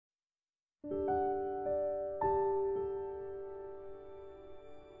Hi,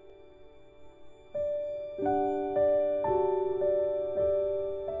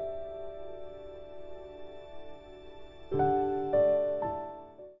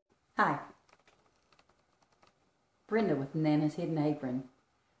 Brenda with Nana's Hidden Apron.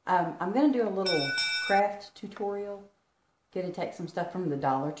 I'm going to do a little craft tutorial. Going to take some stuff from the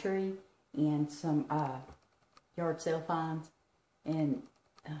Dollar Tree and some yard sale finds and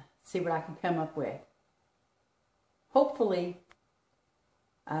see what I can come up with. Hopefully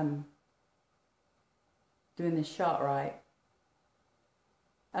I'm doing this shot right.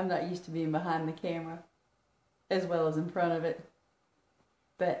 I'm not used to being behind the camera as well as in front of it.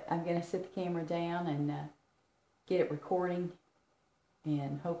 But I'm going to set the camera down and get it recording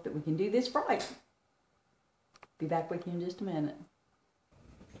and hope that we can do this right. Be back with you in just a minute.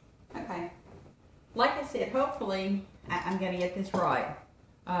 Okay. Like I said, hopefully I'm going to get this right.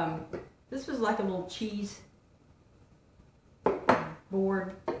 This was like a little cheese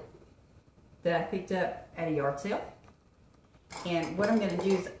board that I picked up at a yard sale. And what I'm going to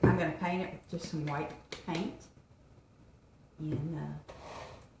do is I'm going to paint it with just some white paint. And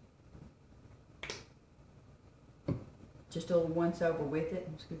just a little once over with it,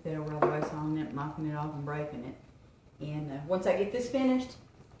 and scoop that over all the way so I'm not knocking it off and breaking it. And once I get this finished,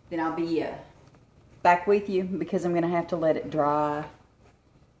 then I'll be back with you because I'm going to have to let it dry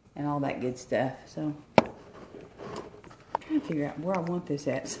and all that good stuff. So, I'm trying to figure out where I want this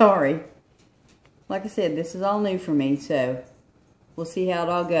at. Sorry. Like I said, this is all new for me, so we'll see how it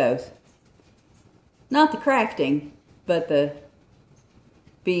all goes. Not the crafting, but the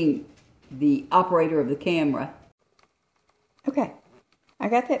being the operator of the camera. Okay, I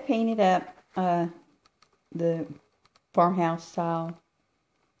got that painted up, the farmhouse style.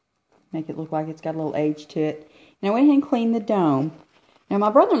 Make it look like it's got a little age to it. And I went ahead and cleaned the dome. Now, my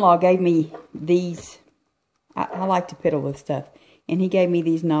brother-in-law gave me these. I like to piddle with stuff. And he gave me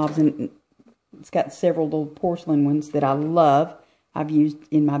these knobs, and it's got several little porcelain ones that I love. I've used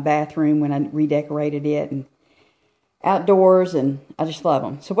in my bathroom when I redecorated it and outdoors, and I just love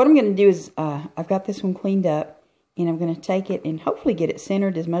them. So what I'm going to do is, I've got this one cleaned up. And I'm going to take it and hopefully get it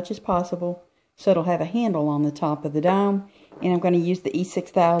centered as much as possible so it'll have a handle on the top of the dome. And I'm going to use the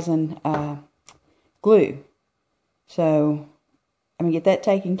E6000 glue. So I'm going to get that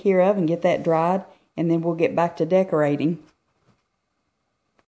taken care of and get that dried. And then we'll get back to decorating.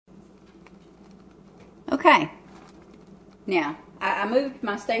 Okay. Now, I moved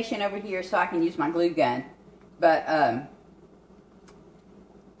my station over here so I can use my glue gun. But I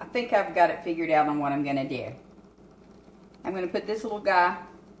think I've got it figured out on what I'm going to do. I'm going to put this little guy,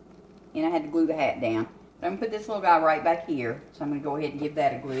 and I had to glue the hat down, but I'm going to put this little guy right back here. So I'm going to go ahead and give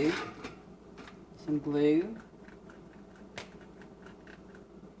that a glue. Some glue.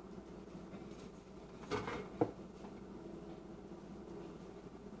 Get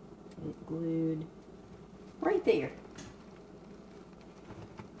it glued right there.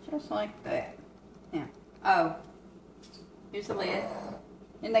 Just like that. Now, oh, here's the lid.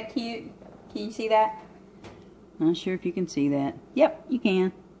 Isn't that cute? Can you see that? Not sure if you can see that. Yep, you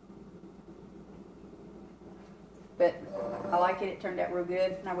can. But I like it. It turned out real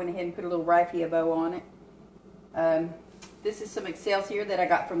good. And I went ahead and put a little raffia bow on it. This is some Excelsior that I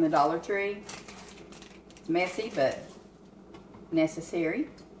got from the Dollar Tree. It's messy, but necessary.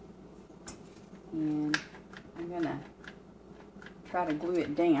 And I'm going to try to glue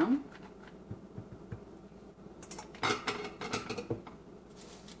it down.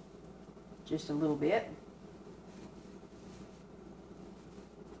 Just a little bit.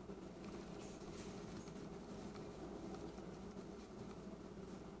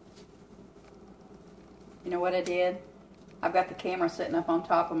 You know what I did? I've got the camera sitting up on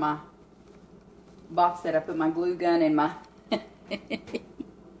top of my box that I put my glue gun and my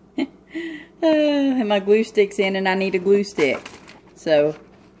and my glue sticks in, and I need a glue stick. So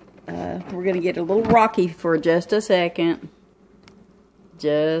we're going to get a little rocky for just a second.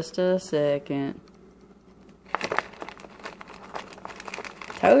 Just a second.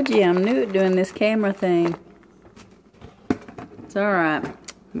 Told you I'm new at doing this camera thing. It's alright.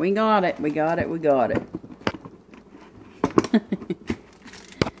 We got it. We got it. We got it. Oops.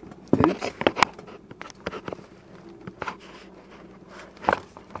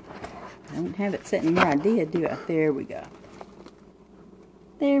 I don't have it sitting where I did, do I? There we go.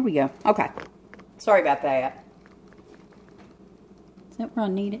 There we go. Okay. Sorry about that. Is that where I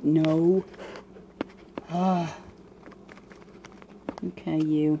need it? No. Ah. Okay,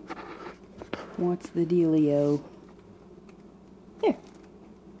 you. What's the dealio? There.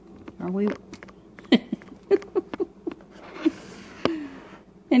 Are we...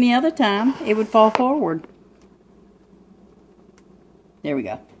 And Any other time, it would fall forward. There we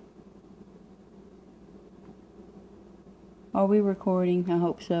go. Are we recording? I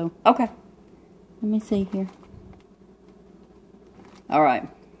hope so. Okay. Let me see here. Alright.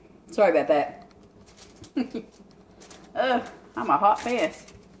 Sorry about that. Ugh, I'm a hot mess.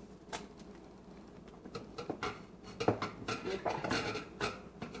 Okay.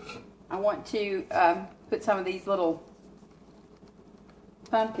 I want to put some of these little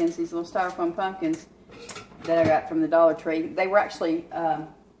pumpkins, these little styrofoam pumpkins that I got from the Dollar Tree. They were actually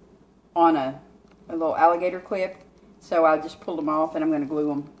on a little alligator clip, so I just pulled them off and I'm going to glue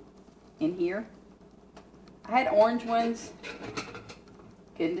them in here. I had orange ones,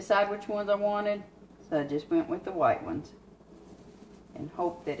 couldn't decide which ones I wanted, so I just went with the white ones and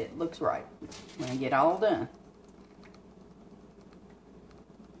hope that it looks right when I get all done.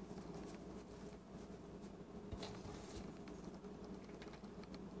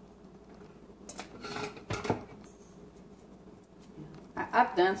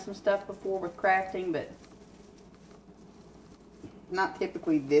 I've done some stuff before with crafting, but not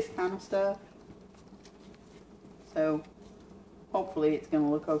typically this kind of stuff. So hopefully it's going to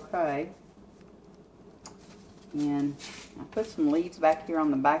look okay. And I put some leaves back here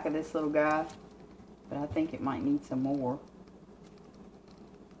on the back of this little guy, but I think it might need some more.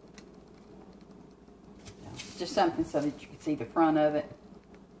 Just something so that you can see the front of it,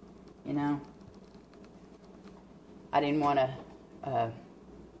 you know. I didn't want to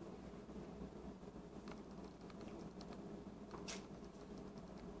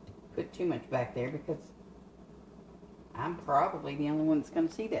put too much back there because I'm probably the only one that's going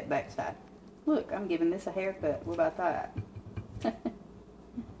to see that backside. Look, I'm giving this a haircut. What about that?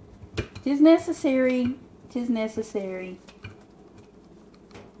 'Tis necessary. 'Tis necessary.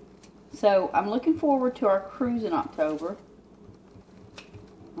 So, I'm looking forward to our cruise in October.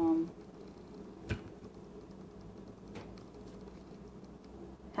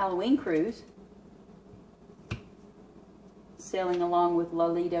 Halloween cruise. Sailing along with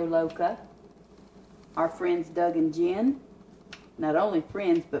Lolito Loca. Our friends Doug and Jen. Not only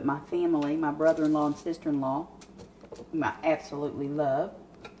friends, but my family, my brother-in-law and sister-in-law, whom I absolutely love.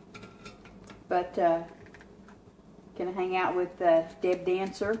 But, gonna hang out with Deb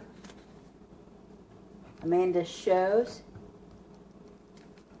Dancer, Amanda Shows,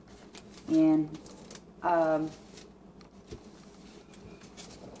 and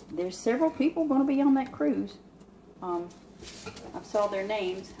there's several people going to be on that cruise. I saw their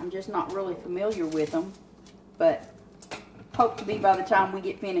names. I'm just not really familiar with them, but hope to be by the time we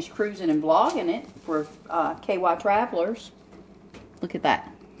get finished cruising and vlogging it for KY Travelers. Look at that.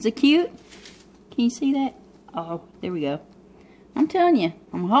 Is it cute? Can you see that? Oh, there we go. I'm telling you,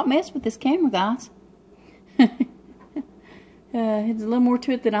 I'm a hot mess with this camera, guys. It's a little more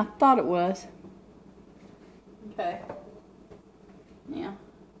to it than I thought it was. Okay. Now,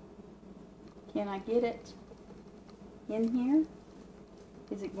 can I get it in here?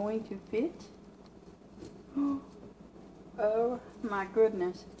 Is it going to fit? Oh my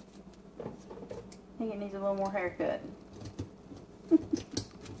goodness. I think it needs a little more haircut.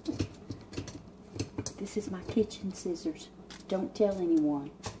 This is my kitchen scissors. Don't tell anyone.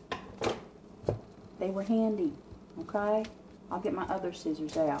 They were handy, okay? I'll get my other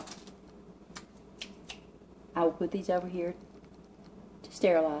scissors out. I will put these over here to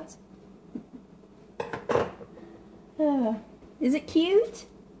sterilize. Is it cute?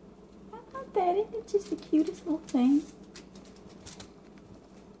 I love that. Isn't it just the cutest little thing?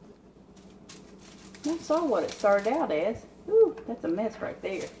 I saw what it started out as. Ooh, that's a mess right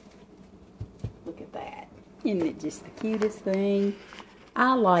there. Look at that. Isn't it just the cutest thing?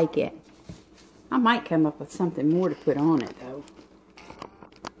 I like it. I might come up with something more to put on it, though.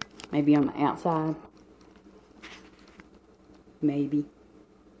 Maybe on the outside. Maybe.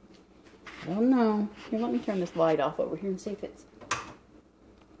 I don't know. Here, let me turn this light off over here and see if it's...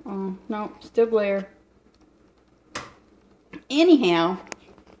 Oh, no, still glare. Anyhow,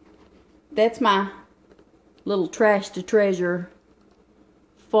 that's my little trash to treasure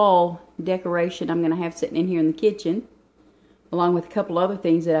fall decoration I'm going to have sitting in here in the kitchen, along with a couple other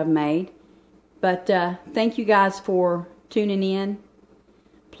things that I've made. But thank you guys for tuning in.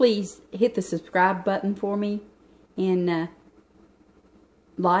 Please hit the subscribe button for me and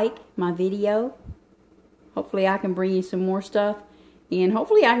like my video. Hopefully I can bring you some more stuff, and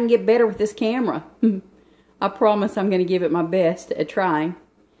hopefully I can get better with this camera. I promise I'm going to give it my best at trying.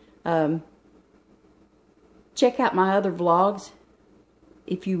 Check out my other vlogs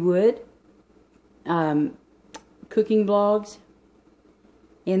if you would. Cooking vlogs.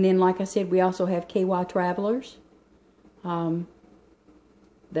 And then, like I said, we also have KY Travelers.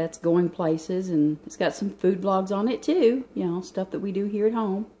 that's going places, and it's got some food vlogs on it too. You know, stuff that we do here at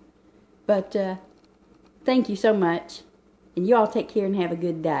home. But thank you so much, and you all take care and have a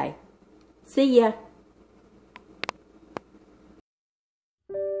good day. See ya.